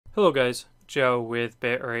Hello guys, Joe with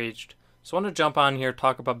BitRaged. So I want to jump on here,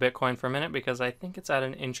 talk about Bitcoin for a minute because I think it's at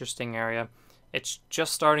an interesting area. It's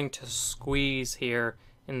just starting to squeeze here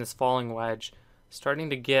in this falling wedge, starting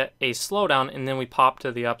to get a slowdown, and then we pop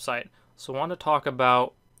to the upside. So I want to talk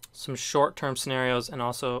about some short-term scenarios and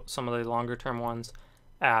also some of the longer-term ones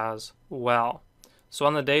as well. So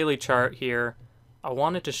on the daily chart here, I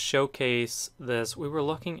wanted to showcase this. We were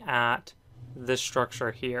looking at this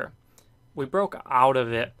structure here. We broke out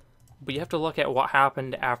of it, but you have to look at what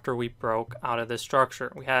happened after we broke out of this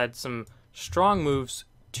structure. We had some strong moves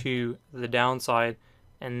to the downside,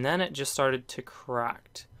 and then it just started to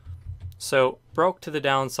correct. So broke to the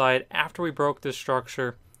downside. After we broke this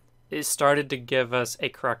structure, it started to give us a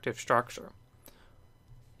corrective structure.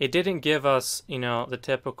 It didn't give us, the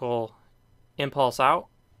typical impulse out,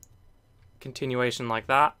 continuation like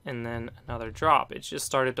that, and then another drop. It just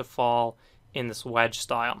started to fall in this wedge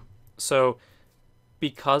style. So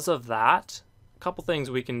because of that, a couple things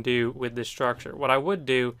we can do with this structure. What I would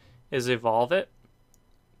do is evolve it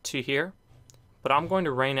to here, but I'm going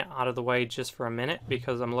to rein it out of the way just for a minute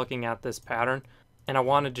because I'm looking at this pattern and I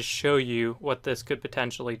wanted to show you what this could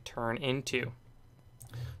potentially turn into.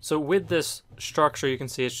 So with this structure, you can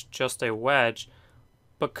see it's just a wedge,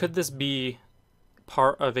 but could this be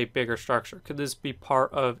part of a bigger structure? Could this be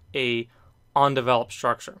part of a undeveloped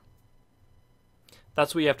structure?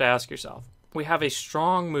 That's what you have to ask yourself. We have a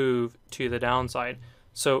strong move to the downside.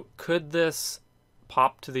 So could this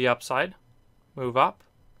pop to the upside, move up,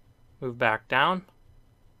 move back down,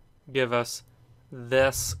 give us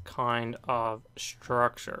this kind of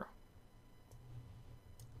structure?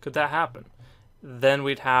 Could that happen? Then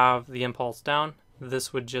we'd have the impulse down.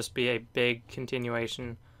 This would just be a big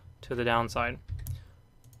continuation to the downside.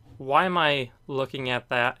 Why am I looking at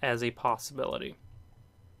that as a possibility?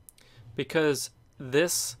 Because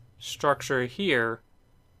this structure here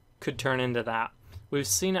could turn into that. We've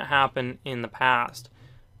seen it happen in the past.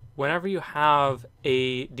 Whenever you have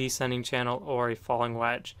a descending channel or a falling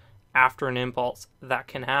wedge after an impulse, that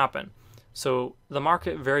can happen. So the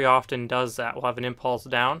market very often does that. We'll have an impulse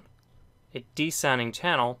down, a descending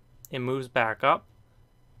channel, it moves back up,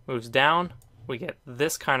 moves down, we get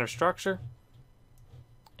this kind of structure,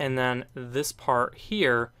 and then this part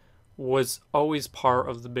here was always part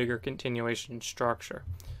of the bigger continuation structure.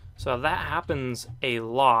 So that happens a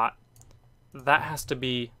lot. That has to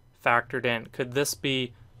be factored in. Could this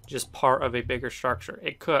be just part of a bigger structure?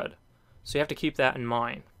 It could. So you have to keep that in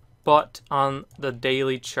mind. But on the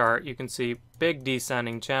daily chart, you can see big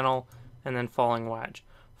descending channel and then falling wedge.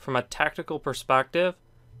 From a technical perspective,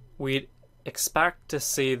 we'd expect to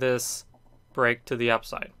see this break to the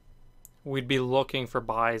upside. We'd be looking for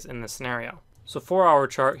buys in this scenario. So 4-hour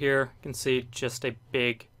chart here, you can see just a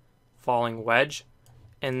big falling wedge.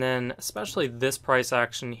 And then especially this price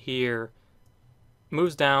action here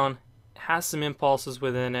moves down, has some impulses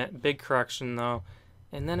within it, big correction though,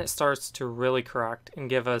 and then it starts to really correct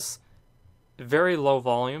and give us very low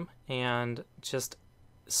volume and just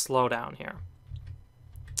slow down here.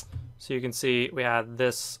 So you can see we had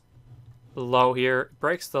this low here,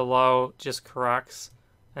 breaks the low, just corrects,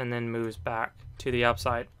 and then moves back to the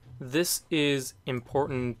upside. This is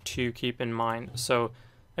important to keep in mind. So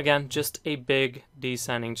again, just a big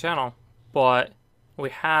descending channel, but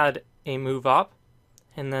we had a move up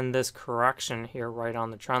and then this correction here right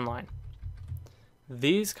on the trend line.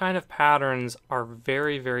 These kind of patterns are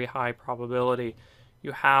very, very high probability.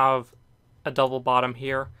 You have a double bottom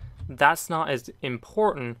here. That's not as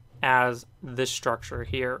important as this structure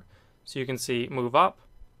here. So you can see move up,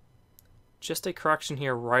 just a correction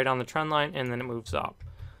here right on the trend line, and then it moves up.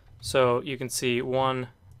 So you can see 1,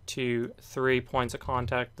 2, 3 points of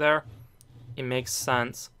contact there. It makes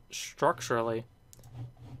sense structurally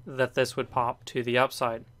that this would pop to the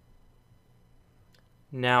upside.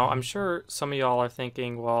 Now, I'm sure some of y'all are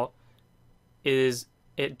thinking, well, is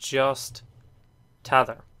it just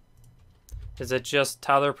Tether? Is it just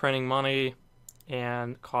Tether printing money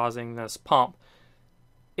and causing this pump?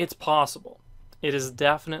 It's possible. It is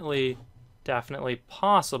definitely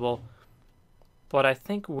possible. But I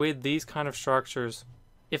think with these kind of structures,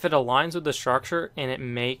 if it aligns with the structure and it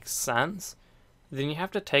makes sense, then you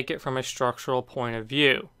have to take it from a structural point of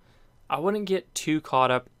view. I wouldn't get too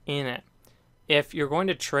caught up in it. If you're going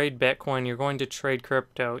to trade Bitcoin, you're going to trade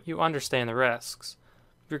crypto, you understand the risks.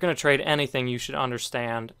 If you're going to trade anything, you should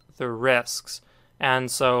understand the risks.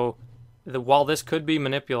 And so while this could be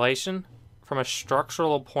manipulation, from a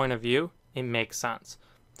structural point of view, it makes sense.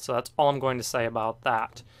 So that's all I'm going to say about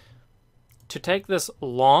that. To take this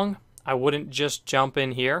long, I wouldn't just jump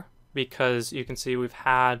in here because you can see we've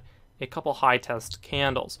had a couple high test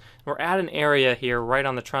candles. We're at an area here right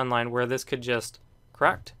on the trend line where this could just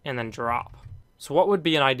correct and then drop. So what would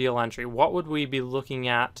be an ideal entry? What would we be looking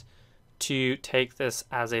at to take this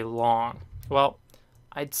as a long? Well,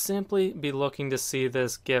 I'd simply be looking to see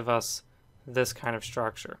this give us this kind of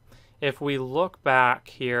structure. If we look back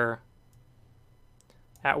here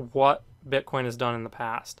at what Bitcoin has done in the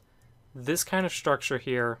past, this kind of structure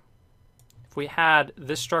here, if we had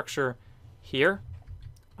this structure here,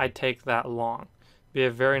 I'd take that long. Be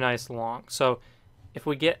a very nice long. So if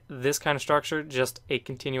we get this kind of structure, just a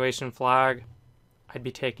continuation flag, I'd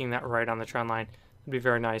be taking that right on the trend line. It'd be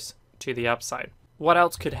very nice to the upside. What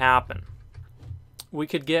else could happen? We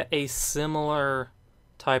could get a similar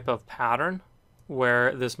type of pattern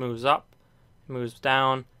where this moves up, moves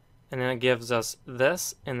down, and then it gives us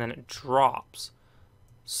this, and then it drops.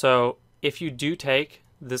 So if you do take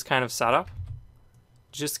this kind of setup,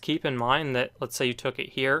 just keep in mind that, let's say you took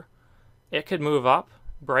it here, it could move up,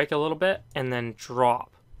 break a little bit, and then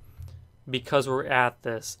drop because we're at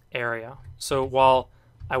this area. So while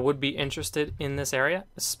I would be interested in this area,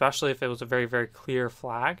 especially if it was a very, very clear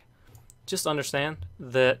flag, just understand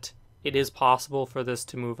that it is possible for this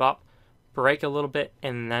to move up, break a little bit,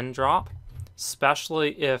 and then drop,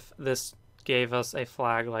 especially if this gave us a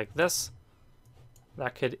flag like this.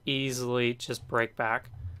 That could easily just break back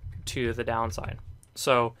to the downside.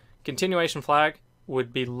 So continuation flag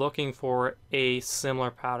would be looking for a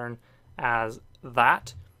similar pattern as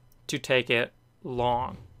that to take it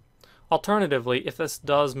long. Alternatively, if this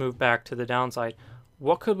does move back to the downside,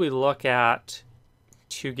 what could we look at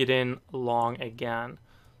to get in long again?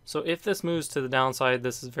 So if this moves to the downside,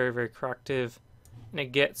 this is very, very corrective, and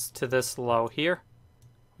it gets to this low here,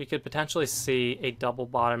 we could potentially see a double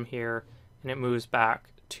bottom here, and it moves back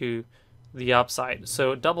to the upside.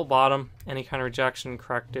 So double bottom, any kind of rejection,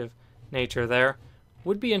 corrective nature there,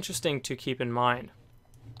 would be interesting to keep in mind.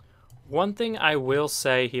 One thing I will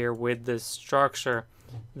say here with this structure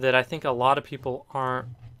that I think a lot of people aren't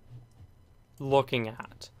looking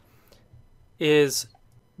at is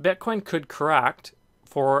Bitcoin could correct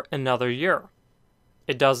for another year.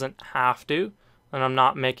 It doesn't have to, and I'm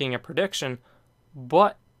not making a prediction,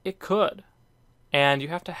 but it could. And you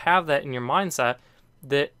have to have that in your mindset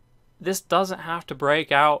that this doesn't have to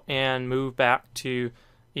break out and move back to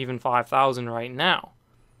even 5,000 right now.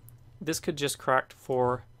 This could just correct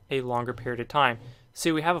for a longer period of time.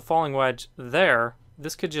 See, we have a falling wedge there.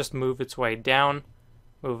 This could just move its way down,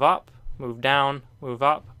 move up, move down, move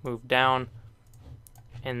up, move down,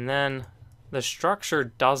 and then the structure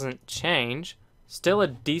doesn't change. Still a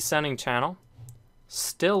descending channel,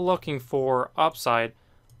 still looking for upside,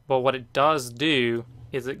 but what it does do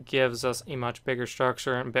is it gives us a much bigger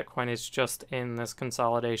structure, and Bitcoin is just in this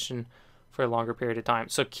consolidation for a longer period of time.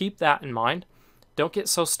 So keep that in mind. Don't get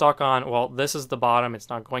so stuck on, well, this is the bottom, it's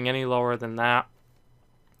not going any lower than that.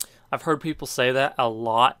 I've heard people say that a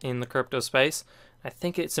lot in the crypto space. I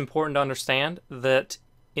think it's important to understand that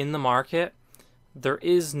in the market, there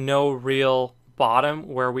is no real bottom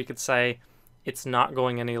where we could say it's not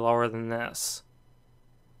going any lower than this.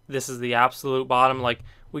 This is the absolute bottom. Like,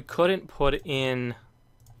 we couldn't put in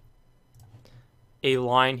a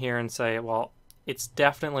line here and say, well, it's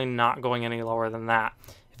definitely not going any lower than that.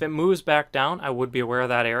 If it moves back down, I would be aware of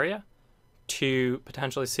that area to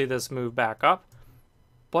potentially see this move back up,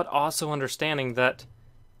 but also understanding that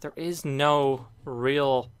there is no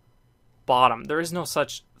real bottom. There is no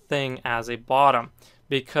such thing as a bottom,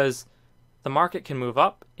 because the market can move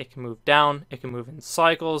up, it can move down, it can move in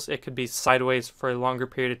cycles, it could be sideways for a longer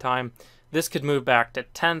period of time. This could move back to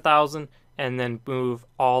 10,000 and then move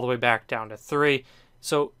all the way back down to 3.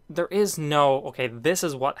 So there is no, okay, this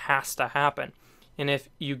is what has to happen. And if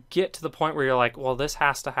you get to the point where you're like, well, this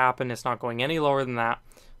has to happen, it's not going any lower than that,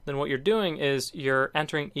 then what you're doing is you're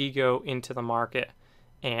entering ego into the market.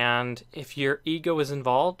 And if your ego is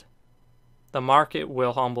involved, the market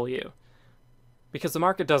will humble you. Because the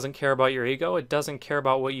market doesn't care about your ego, it doesn't care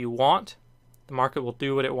about what you want. The market will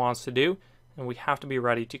do what it wants to do, and we have to be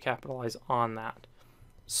ready to capitalize on that.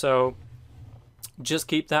 So just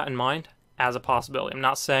keep that in mind as a possibility. I'm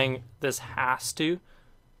not saying this has to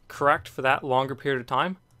correct for that longer period of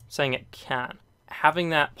time. I'm saying it can. Having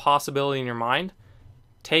that possibility in your mind,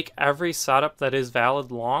 take every setup that is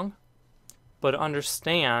valid long, but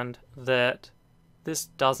understand that this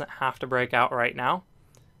doesn't have to break out right now.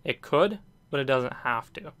 It could, but it doesn't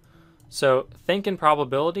have to. So think in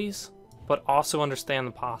probabilities, but also understand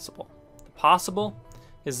the possible. The possible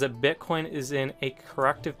is that Bitcoin is in a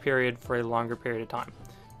corrective period for a longer period of time.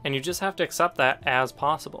 And you just have to accept that as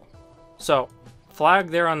possible. So Flag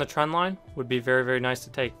there on the trend line would be very, very nice to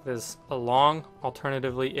take this along.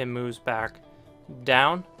 Alternatively, it moves back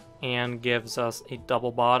down and gives us a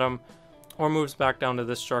double bottom, or moves back down to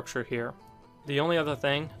this structure here. The only other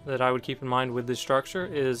thing that I would keep in mind with this structure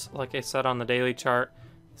is, like I said on the daily chart,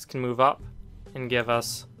 this can move up and give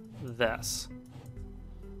us this.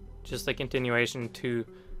 Just a continuation to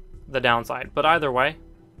the downside. But either way,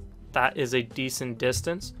 that is a decent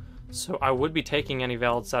distance. So I would be taking any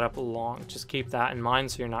valid setup along. Just keep that in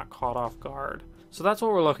mind so you're not caught off guard. So that's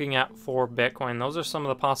what we're looking at for Bitcoin. Those are some of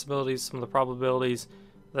the possibilities, some of the probabilities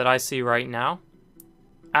that I see right now.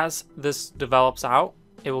 As this develops out,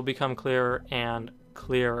 it will become clearer and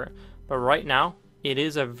clearer. But right now, it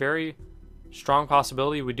is a very strong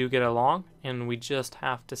possibility we do get along, and we just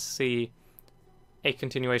have to see a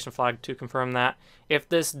continuation flag to confirm that. If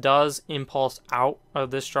this does impulse out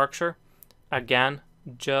of this structure, again,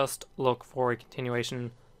 just look for a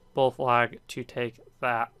continuation bull flag to take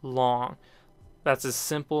that long. That's as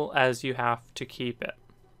simple as you have to keep it.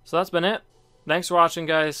 So that's been it. Thanks for watching,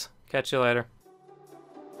 guys. Catch you later.